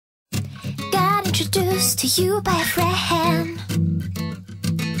introduced to you by a friend.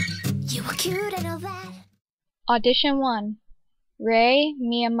 You were cute and all that. Audition 1. Rei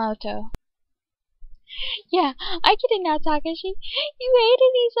Miyamoto. Yeah, I get it now, Takashi. You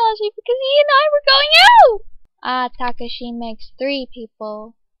hated Isashi because he and I were going out! Ah, Takashi makes 3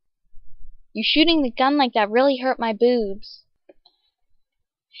 people. You shooting the gun like that really hurt my boobs.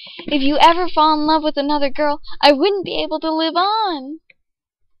 If you ever fall in love with another girl, I wouldn't be able to live on.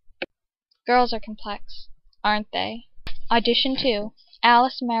 Girls are complex, aren't they? Audition 2.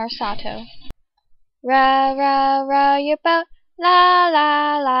 Alice Marasato. Row, row, row your boat, la,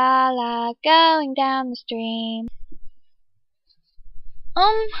 la, la, la, going down the stream.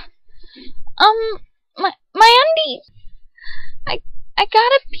 My undies! I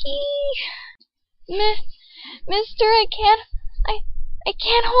gotta pee. Mister, I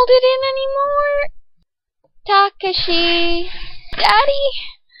can't hold it in anymore. Takashi! Daddy!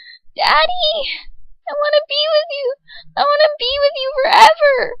 I wanna be with you! I wanna be with you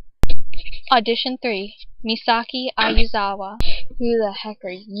forever! Audition 3. Misaki Ayuzawa. Who the heck are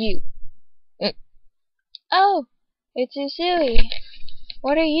you? Oh, it's Usui.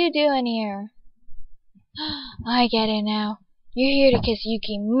 What are you doing here? I get it now. You're here to kiss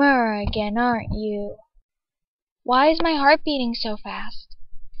Yukimura again, aren't you? Why is my heart beating so fast?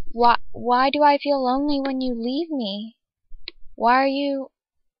 Why do I feel lonely when you leave me? Why are you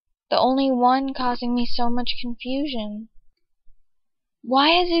the only one causing me so much confusion? Why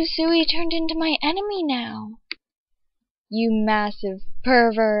has Usui turned into my enemy now? You massive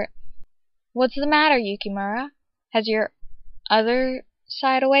pervert. What's the matter, Yukimura? Has your other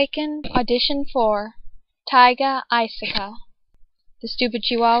side awakened? Audition 4. Taiga Isaka. The stupid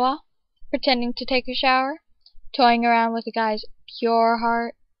chihuahua? Pretending to take a shower? Toying around with a guy's pure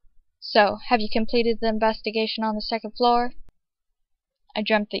heart? So, have you completed the investigation on the 2nd floor? I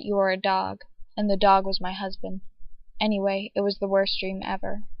dreamt that you were a dog, and the dog was my husband. Anyway, it was the worst dream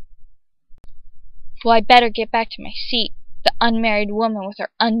ever. Well, I better get back to my seat. The unmarried woman with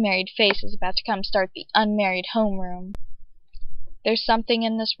her unmarried face is about to come start the unmarried homeroom. There's something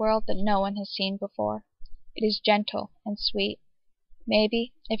in this world that no one has seen before. It is gentle and sweet.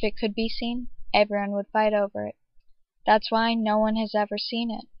 Maybe, if it could be seen, everyone would fight over it. That's why no one has ever seen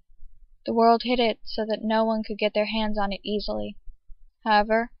it. The world hid it so that no one could get their hands on it easily.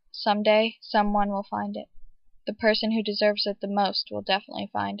 However, someday someone will find it. The person who deserves it the most will definitely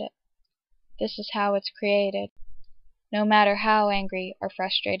find it. This is how it's created. No matter how angry or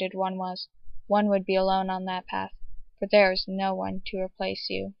frustrated one was, one would be alone on that path, for there is no one to replace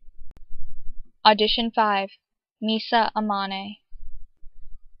you. Audition 5. Misa Amane.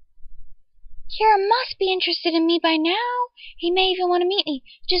 Kira must be interested in me by now. He may even want to meet me,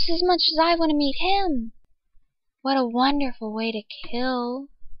 just as much as I want to meet him. What a wonderful way to kill.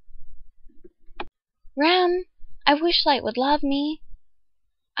 Rem, I wish Light would love me.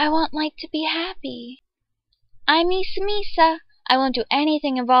 I want Light to be happy. I'm Misa. I won't do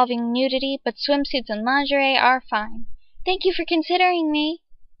anything involving nudity, but swimsuits and lingerie are fine. Thank you for considering me.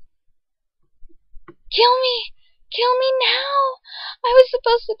 Kill me! Kill me now! I was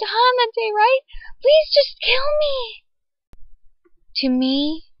supposed to die on that day, right? Please just kill me! To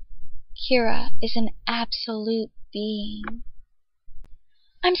me, Kira is an absolute being.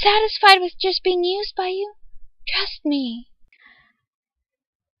 I'm satisfied with just being used by you. Trust me.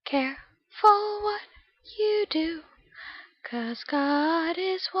 Careful what you do, 'cause God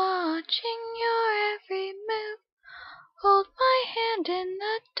is watching your every move. Hold my hand in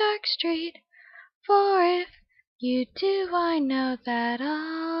the dark street, for if you do, I know that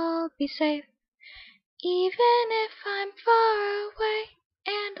I'll be safe. Even if I'm far away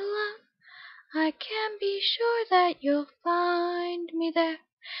and alone, I can be sure that you'll find me there.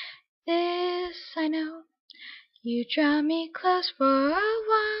 This I know. You draw me close for a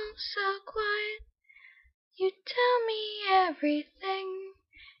while, so quiet. You tell me everything.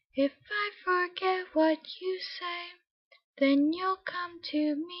 If I forget what you say, then you'll come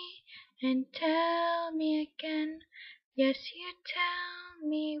to me and tell me again. Yes, you tell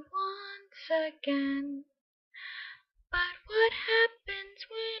me once again. But what happens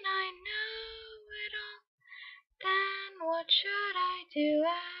when I know it all? Then what should I do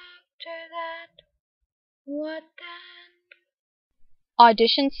after that? What then?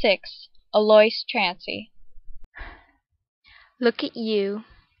 Audition 6. Alois Trancy. Look at you.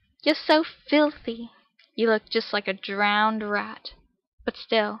 You're so filthy. You look just like a drowned rat. But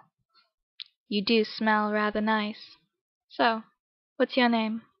still, you do smell rather nice. So, what's your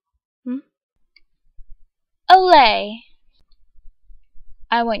name? Olay!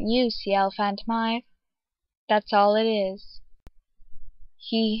 I want you, Ciel Phantom. That's all it is.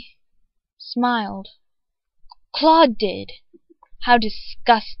 He smiled. Claude did. How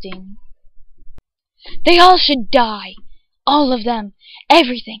disgusting. They all should die. All of them.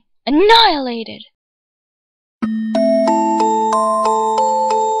 Everything. Annihilated.